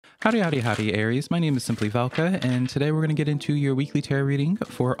Howdy, Aries. My name is SimplyVelca, and today we're going to get into your weekly tarot reading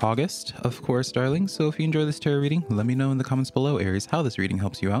for August, of course, darling. So if you enjoy this tarot reading, let me know in the comments below, Aries, how this reading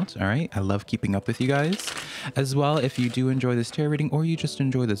helps you out, all right? I love keeping up with you guys. As well, if you do enjoy this tarot reading, or you just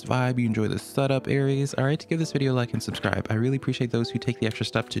enjoy this vibe, you enjoy this setup, Aries, all right, give this video a like and subscribe. I really appreciate those who take the extra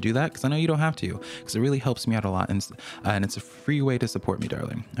step to do that, because I know you don't have to, because it really helps me out a lot, and it's a free way to support me,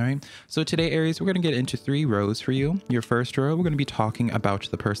 darling, all right? So today, Aries, we're going to get into 3 rows for you. Your first row, we're going to be talking about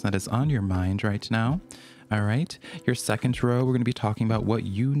the person that is on your mind right now. All right, your second row, we're going to be talking about what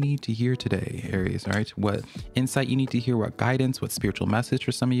you need to hear today, Aries. All right, what insight you need to hear, what guidance, what spiritual message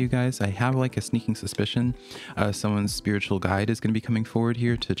for some of you guys. I have like a sneaking suspicion someone's spiritual guide is going to be coming forward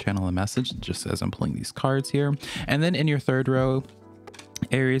here to channel a message, just as I'm pulling these cards here. And then in your third row,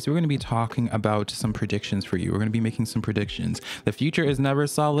 Aries, we're going to be talking about some predictions for you. We're going to be making some predictions. The future is never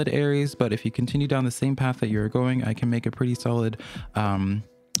solid, Aries, but if you continue down the same path that you're going, I can make a pretty solid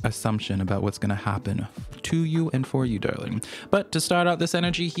assumption about what's going to happen to you and for you, darling. But to start out this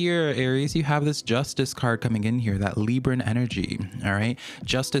energy here, Aries, you have this justice card coming in here, that Libran energy. All right,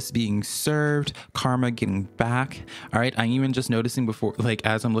 justice being served, karma getting back. All right, I'm even just noticing before, like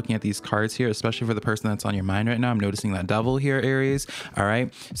as I'm looking at these cards here, especially for the person that's on your mind right now, I'm noticing that devil here, Aries. All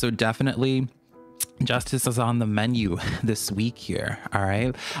right, so definitely justice is on the menu this week here. All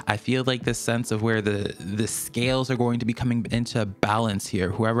right, I feel like this sense of where the scales are going to be coming into balance here.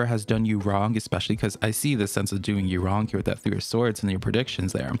 Whoever has done you wrong, especially because I see this sense of doing you wrong here with that 3 of Swords and your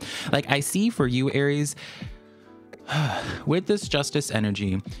predictions there. Like I see for you, Aries, with this justice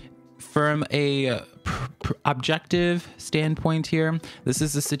energy, from a objective standpoint here, this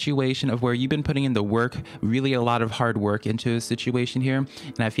is a situation of where you've been putting in the work, really a lot of hard work into a situation here,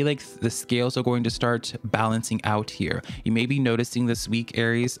 and I feel like the scales are going to start balancing out here. You may be noticing this week,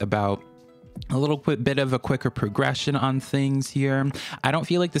 Aries, about a little bit of a quicker progression on things here. I don't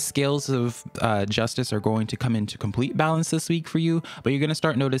feel like the scales of justice are going to come into complete balance this week for you, but you're going to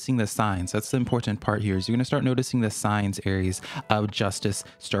start noticing the signs. That's the important part here, is you're going to start noticing the signs, Aries, of justice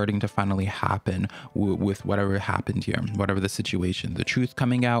starting to finally happen with whatever happened here, whatever the situation, the truth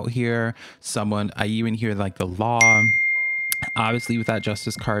coming out here. I even hear like the law. Obviously with that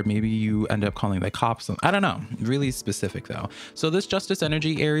justice card, maybe you end up calling the cops. I don't know, really specific though. So this justice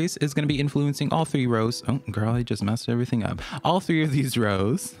energy, Aries, is going to be influencing all 3 rows. Oh girl, I just messed everything up. All 3 of these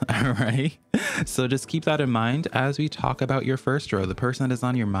rows. All right, so just keep that in mind as we talk about your first row, the person that is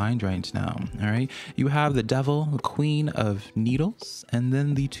on your mind right now. All right, you have the devil, the Queen of Needles, and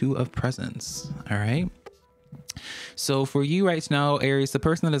then the 2 of Presents. All right, so for you right now, Aries, the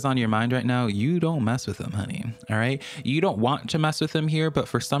person that is on your mind right now, you don't mess with them, honey. All right, you don't want to mess with them here, but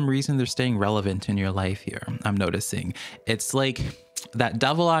for some reason they're staying relevant in your life here. I'm noticing it's like that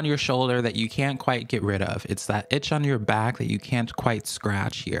devil on your shoulder that you can't quite get rid of. It's that itch on your back that you can't quite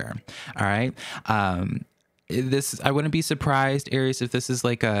scratch here. All right, I wouldn't be surprised, Aries, if this is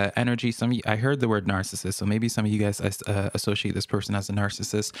like a energy. I heard the word narcissist, so maybe some of you guys associate this person as a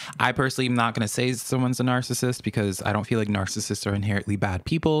narcissist. I personally am not going to say someone's a narcissist because I don't feel like narcissists are inherently bad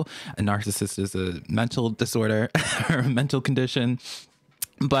people. A narcissist is a mental disorder or a mental condition.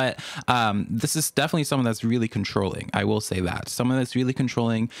 But this is definitely someone that's really controlling. I will say that. Someone that's really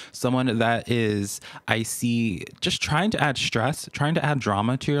controlling, someone that is, I see, just trying to add stress, trying to add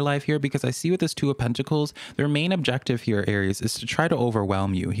drama to your life here, because I see with this 2 of Pentacles, their main objective here, Aries, is to try to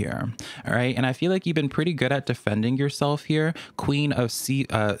overwhelm you here. All right. And I feel like you've been pretty good at defending yourself here. Queen of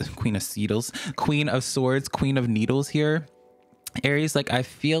Swords, Queen of Needles here. Aries, like I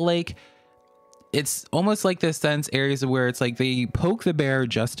feel like it's almost like this sense, Aries, where it's like they poke the bear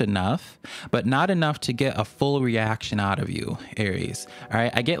just enough, but not enough to get a full reaction out of you, Aries. All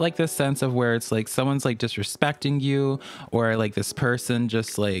right, I get like this sense of where it's like someone's like disrespecting you, or like this person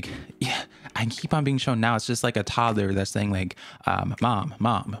just like, yeah, I keep on being shown now. It's just like a toddler that's saying like, mom,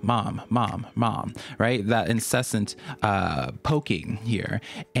 mom, mom, mom, mom, right? That incessant poking here.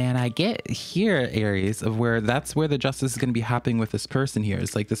 And I get here, Aries, of where that's where the justice is going to be happening with this person here.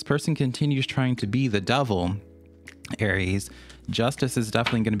 It's like this person continues trying to be the devil, Aries. Justice is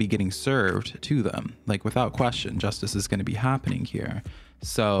definitely going to be getting served to them. Like without question, justice is going to be happening here.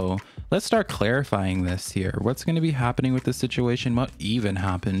 So let's start clarifying this here. What's going to be happening with this situation? What even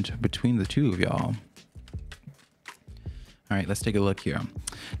happened between the 2 of y'all? All right, let's take a look here.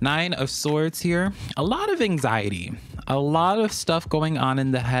 9 of Swords here. A lot of anxiety, a lot of stuff going on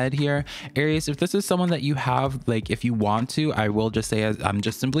in the head here. Aries, if this is someone that you have, like if you want to, I will just say I'm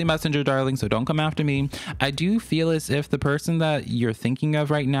just simply messenger, darling, so don't come after me. I do feel as if the person that you're thinking of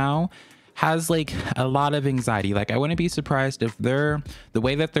right now has like a lot of anxiety. Like I wouldn't be surprised if the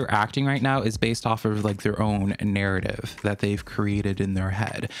way that they're acting right now is based off of like their own narrative that they've created in their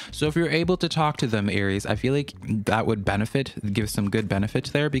head. So if you're able to talk to them, Aries, I feel like that would give some good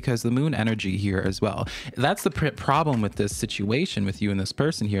benefit there, because the moon energy here as well. That's the problem with this situation with you and this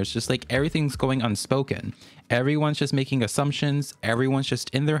person here. It's just like everything's going unspoken. Everyone's just making assumptions. Everyone's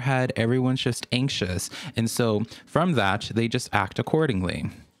just in their head. Everyone's just anxious. And so from that, they just act accordingly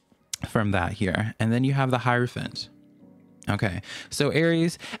from that here. And then you have the Hierophant. Okay, so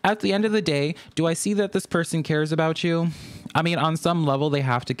Aries, at the end of the day, do I see that this person cares about you? I mean, on some level, they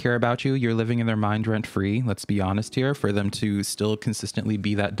have to care about you. You're living in their mind rent free. Let's be honest here, for them to still consistently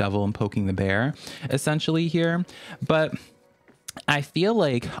be that devil and poking the bear, essentially here. But I feel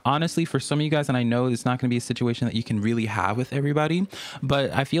like, honestly, for some of you guys, and I know it's not going to be a situation that you can really have with everybody, but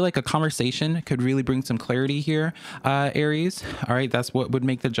I feel like a conversation could really bring some clarity here, Aries. All right, that's what would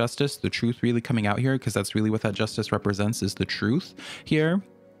make the justice, the truth really coming out here, because that's really what that justice represents, is the truth here.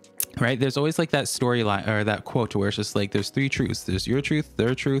 Right, there's always like that storyline or that quote where it's just like there's three truths: there's your truth,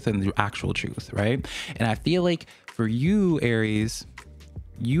 their truth, and the actual truth, right? And I feel like for you, Aries,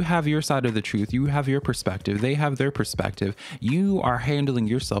 you have your side of the truth, you have your perspective, they have their perspective. You are handling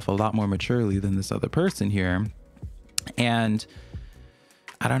yourself a lot more maturely than this other person here. And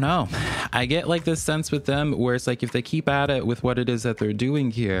I don't know, I get like this sense with them where it's like if they keep at it with what it is that they're doing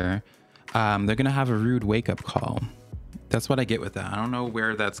here, they're gonna have a rude wake-up call. That's what I get with that. I don't know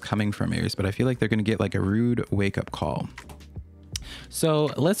where that's coming from, Aries, but I feel like they're gonna get like a rude wake-up call. So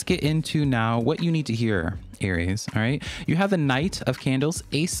let's get into now what you need to hear, Aries. All right, you have the Knight of Candles,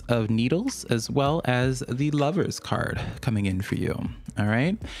 Ace of Needles, as well as the Lovers card coming in for you. All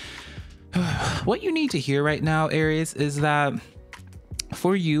right, what you need to hear right now, Aries, is that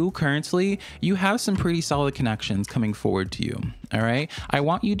for you currently, you have some pretty solid connections coming forward to you. All right, I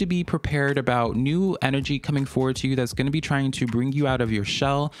want you to be prepared about new energy coming forward to you that's going to be trying to bring you out of your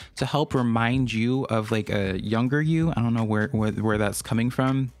shell, to help remind you of like a younger you. I don't know where that's coming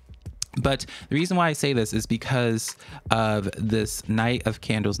from. But the reason why I say this is because of this Knight of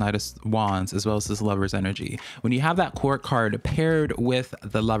Candles, Knight of Wands, as well as this Lover's energy. When you have that Court card paired with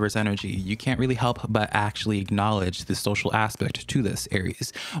the Lover's energy, you can't really help but actually acknowledge the social aspect to this,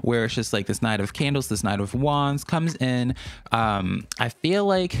 Aries, where it's just like this Knight of Candles, this Knight of Wands comes in. I feel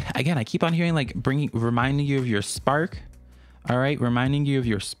like, again, I keep on hearing like reminding you of your spark. All right, reminding you of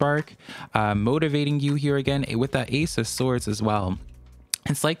your spark, motivating you here again with that Ace of Swords as well.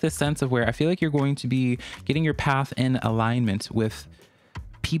 It's like this sense of where I feel like you're going to be getting your path in alignment with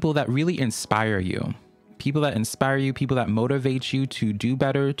people that really inspire you. People that inspire you, people that motivate you to do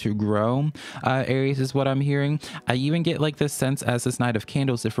better, to grow, Aries, is what I'm hearing. I even get like this sense as this Knight of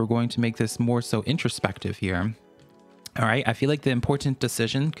Candles, if we're going to make this more so introspective here. All right, I feel like the important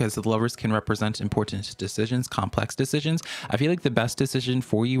decision, because the Lovers can represent important decisions, complex decisions. I feel like the best decision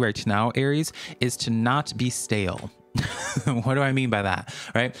for you right now, Aries, is to not be stale. What do I mean by that?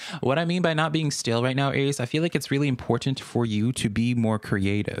 Right? What I mean by not being stale right now, Aries, I feel like it's really important for you to be more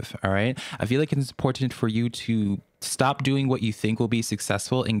creative. All right. I feel like it's important for you to stop doing what you think will be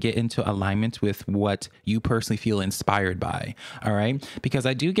successful and get into alignment with what you personally feel inspired by. All right. Because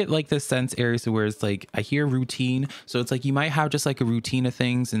I do get like this sense, Aries, where it's like I hear routine. So it's like you might have just like a routine of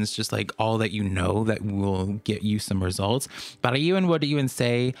things, and it's just like all that you know that will get you some results. But I would even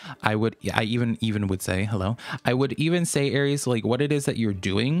say, I would even say, Aries, like what it is that you're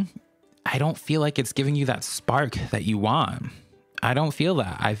doing, I don't feel like it's giving you that spark that you want. I don't feel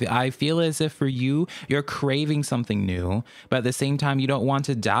that. I feel as if for you, you're craving something new, but at the same time, you don't want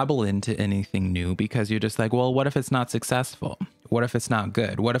to dabble into anything new because you're just like, well, what if it's not successful? What if it's not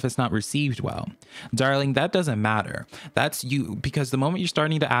good? What if it's not received well? Darling, that doesn't matter. That's you, because the moment you're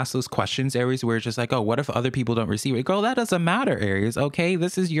starting to ask those questions, Aries, where it's just like, oh, what if other people don't receive it? Girl, that doesn't matter, Aries, okay?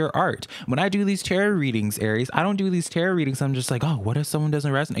 This is your art. When I do these tarot readings, Aries, I don't do these tarot readings. I'm just like, oh, what if someone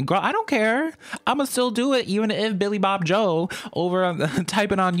doesn't resonate? Girl, I don't care. I'm gonna still do it, even if Billy Bob Joe over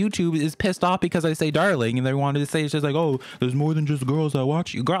typing on YouTube is pissed off because I say darling, and they wanted to say, it's just like, oh, there's more than just girls that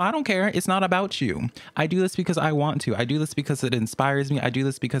watch you. Girl, I don't care. It's not about you. I do this because I want to. I do this because it inspires me. I do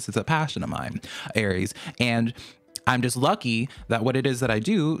this because it's a passion of mine, Aries. And I'm just lucky that what it is that I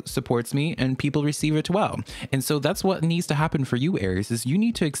do supports me and people receive it well. And so that's what needs to happen for you, Aries, is you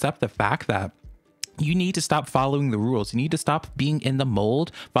need to accept the fact that you need to stop following the rules. You need to stop being in the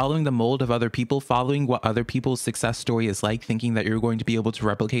mold, following the mold of other people, following what other people's success story is like, thinking that you're going to be able to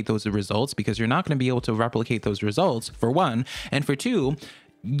replicate those results, because you're not going to be able to replicate those results, for one. And for two,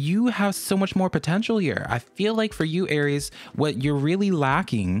 you have so much more potential here. I feel like for you, Aries, what you're really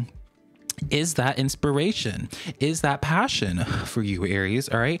lacking is that inspiration, is that passion for you, Aries.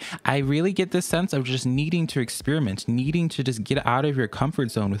 All right. I really get this sense of just needing to experiment, needing to just get out of your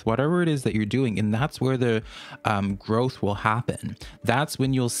comfort zone with whatever it is that you're doing. And that's where the growth will happen. That's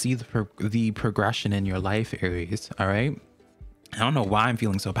when you'll see the progression in your life, Aries. All right. I don't know why I'm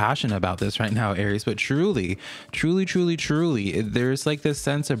feeling so passionate about this right now, Aries, but truly, there's like this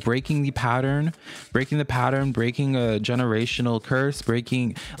sense of breaking the pattern, breaking a generational curse,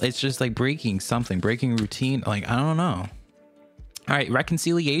 it's just like breaking something, breaking routine. Like, I don't know. All right,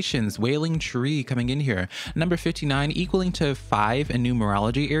 reconciliations, wailing tree coming in here. Number 59 equaling to 5 in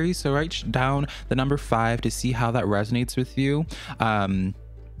numerology, Aries. So write down the number 5 to see how that resonates with you.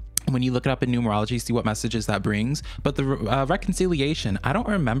 When you look it up in numerology, see what messages that brings. But the reconciliation, I don't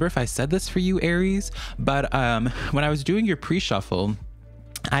remember if I said this for you, Aries, but when I was doing your pre-shuffle,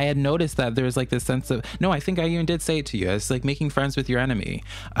 I had noticed that there's like this sense of, no, I think I even did say it to you. It's like making friends with your enemy.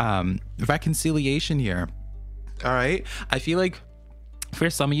 Reconciliation here. All right. I feel like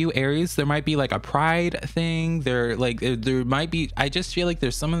for some of you, Aries, there might be like a pride thing. There might be, I just feel like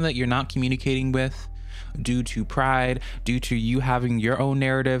there's someone that you're not communicating with due to pride, due to you having your own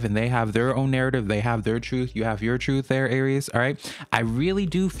narrative and they have their own narrative. They have their truth. You have your truth there, Aries. All right. I really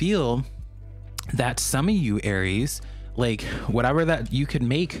do feel that some of you, Aries, like whatever that you could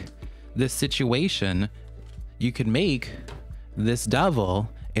make this situation, you could make this devil,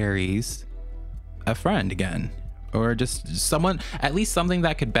 Aries, a friend again. Or just someone, at least something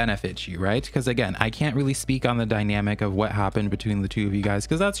that could benefit you, right? Because again, I can't really speak on the dynamic of what happened between the two of you guys,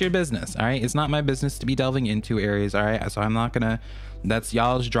 because that's your business, all right? It's not my business to be delving into, Aries, all right? So I'm not gonna, that's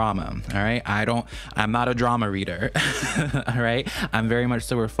y'all's drama, all right? I'm not a drama reader, all right? I'm very much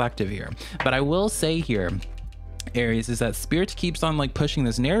so reflective here. But I will say here, Aries, is that Spirit keeps on like pushing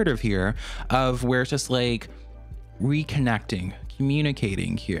this narrative here of where it's just like reconnecting,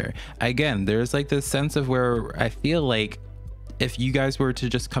 communicating here. Again, there's like this sense of where I feel like if you guys were to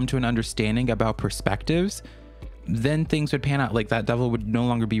just come to an understanding about perspectives, then things would pan out. Like that devil would no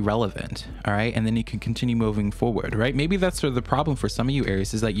longer be relevant. All right. And then you can continue moving forward, right? Maybe that's sort of the problem for some of you,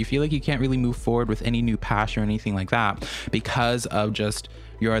 Aries, is that you feel like you can't really move forward with any new passion or anything like that because of just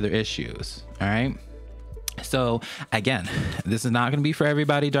your other issues. All right. So again, this is not going to be for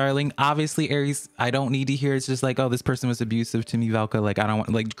everybody, darling. Obviously, Aries, I don't need to hear it's just like, oh, this person was abusive to me, Velca. Like, I don't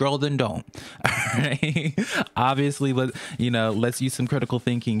want, like, girl, then don't. All right. Obviously, let's use some critical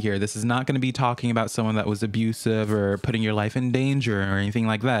thinking here. This is not going to be talking about someone that was abusive or putting your life in danger or anything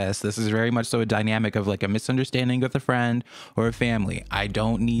like this. This is very much so a dynamic of like a misunderstanding with a friend or a family. I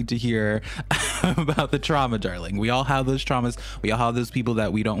don't need to hear about the trauma, darling. We all have those traumas. We all have those people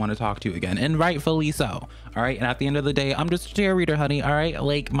that we don't want to talk to again, and rightfully so. All right. And at the end of the day, I'm just a tarot reader, honey. All right.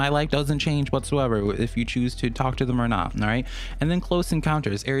 Like my life doesn't change whatsoever if you choose to talk to them or not. All right. And then close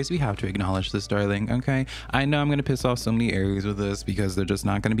encounters. Aries, we have to acknowledge this, darling. Okay. I know I'm going to piss off so many Aries with this because they're just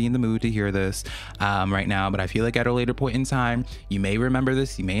not going to be in the mood to hear this right now. But I feel like at a later point in time, you may remember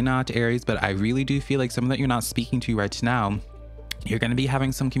this, you may not, Aries, but I really do feel like someone that you're not speaking to right now, you're going to be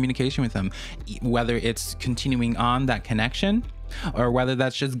having some communication with them, whether it's continuing on that connection or whether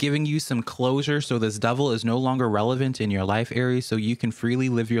that's just giving you some closure. So this devil is no longer relevant in your life, Aries, so you can freely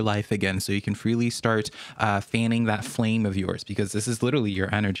live your life again. So you can freely start fanning that flame of yours, because this is literally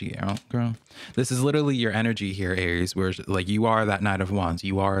your energy, girl. This is literally your energy here, Aries, where like you are that Knight of Wands.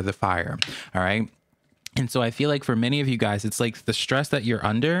 You are the fire. All right. And so I feel like for many of you guys, it's like the stress that you're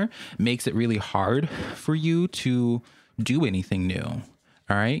under makes it really hard for you to do anything new.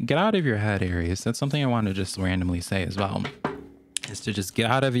 All right. Get out of your head, Aries. That's something I want to just randomly say as well. Is to just get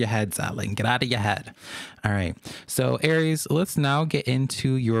out of your head, darling. Get out of your head. All right. So Aries, let's now get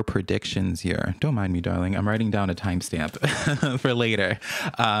into your predictions here. Don't mind me, darling. I'm writing down a timestamp for later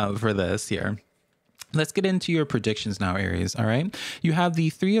for this here. Let's get into your predictions now, Aries. All right. You have the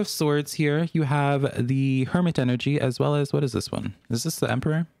Three of Swords here. You have the Hermit energy, as well as, what is this one? Is this the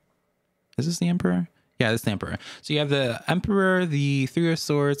Emperor? Is this the Emperor? Yeah, it's the Emperor. So you have the Emperor, the Three of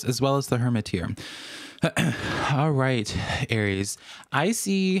Swords, as well as the Hermit here. All right, Aries, I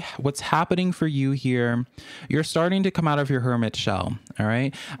see what's happening for you here. You're starting to come out of your hermit shell. All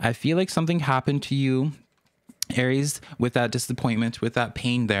right. I feel like something happened to you, Aries, with that disappointment, with that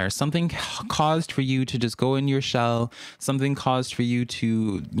pain there. Something caused for you to just go in your shell. Something caused for you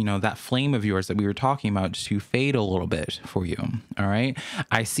to, that flame of yours that we were talking about to fade a little bit for you. All right.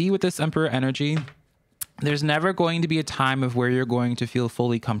 I see with this Emperor energy, there's never going to be a time of where you're going to feel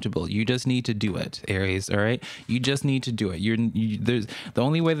fully comfortable. You just need to do it, Aries. All right. You just need to do it. There's the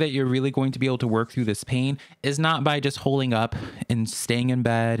only way that you're really going to be able to work through this pain is not by just holding up and staying in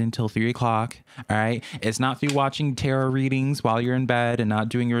bed until 3 o'clock. All right. It's not through watching tarot readings while you're in bed and not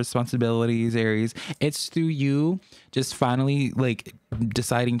doing your responsibilities, Aries. It's through you just finally like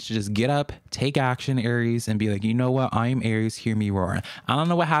deciding to just get up, take action, Aries, and be like, you know what? I'm Aries, hear me roar. I don't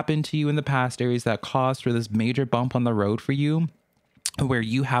know what happened to you in the past, Aries, that caused for this major bump on the road for you, where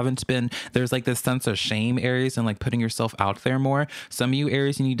you haven't been, there's like this sense of shame, Aries, and like putting yourself out there more. Some of you,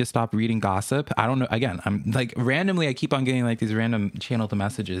 Aries, you need to stop reading gossip. I don't know. Again, I'm like randomly, I keep on getting like these random channeled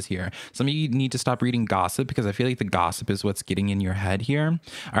messages here. Some of you need to stop reading gossip because I feel like the gossip is what's getting in your head here.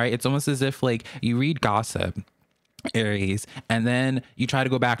 All right. It's almost as if like you read gossip, Aries, and then you try to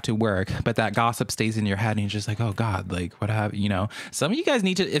go back to work, but that gossip stays in your head and you're just like, oh God, like what have you know? Some of you guys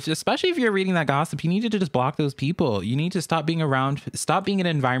need to, especially if you're reading that gossip, you need to just block those people. You need to stop being around, stop being in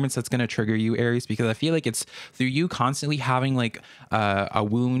environments that's going to trigger you, Aries, because I feel like it's through you constantly having like a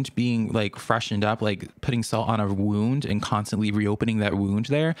wound being like freshened up, like putting salt on a wound and constantly reopening that wound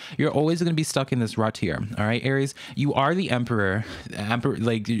there. You're always going to be stuck in this rut here. All right, Aries, you are the emperor.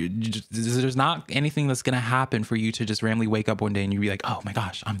 Like there's not anything that's going to happen for you to just randomly wake up one day and you be like, oh my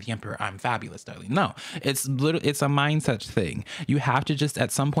gosh, I'm the emperor, I'm fabulous, darling. No, it's literally, it's a mindset thing. You have to just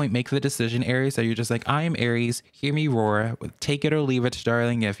at some point make the decision, Aries, that you're just like, I am Aries, hear me roar, take it or leave it,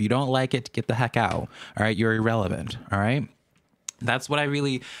 darling. If you don't like it, get the heck out. All right, you're irrelevant. All right. That's what I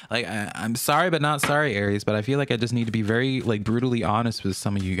really like. I'm sorry, but not sorry, Aries, but I feel like I just need to be very like brutally honest with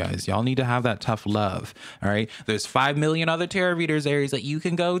some of you guys. Y'all need to have that tough love. All right. There's 5 million other tarot readers, Aries, that you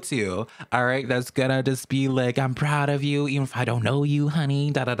can go to. All right. That's gonna just be like, I'm proud of you, even if I don't know you, honey.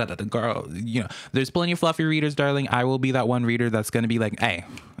 Da da da da. Girl, you know, there's plenty of fluffy readers, darling. I will be that one reader that's gonna be like, hey,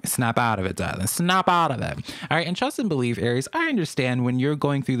 snap out of it, darling. Snap out of it. All right. And trust and believe, Aries, I understand when you're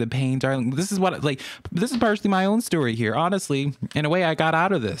going through the pain, darling. This is what, like, this is partially my own story here. Honestly, in a way, I got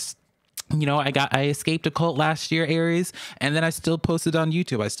out of this. You know, I escaped a cult last year, Aries, and then I still posted on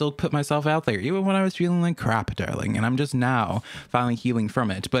YouTube. I still put myself out there, even when I was feeling like crap, darling. And I'm just now finally healing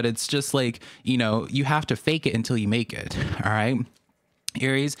from it. But it's just like, you know, you have to fake it until you make it. All right.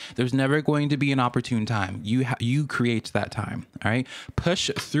 Aries, there's never going to be an opportune time. You create that time. All right.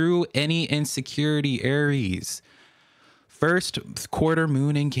 Push through any insecurity, Aries. First quarter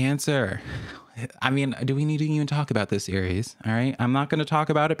moon in Cancer. I mean, do we need to even talk about this, Aries? All right. I'm not going to talk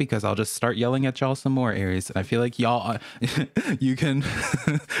about it because I'll just start yelling at y'all some more, Aries. I feel like y'all, you can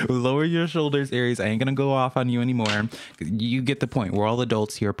lower your shoulders, Aries. I ain't going to go off on you anymore. You get the point. We're all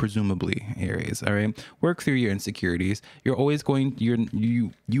adults here, presumably, Aries. All right. Work through your insecurities. You're always going,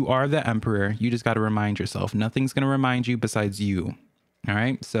 you are the emperor. You just got to remind yourself. Nothing's going to remind you besides you. All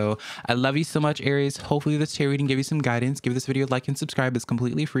right. So I love you so much, Aries. Hopefully this tarot reading gave you some guidance. Give this video a like and subscribe. It's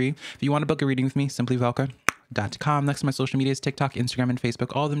completely free. If you want to book a reading with me, SimplyVelca.com. Next to my social medias, TikTok, Instagram, and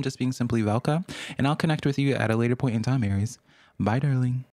Facebook. All of them just being Simply Velca. And I'll connect with you at a later point in time, Aries. Bye, darling.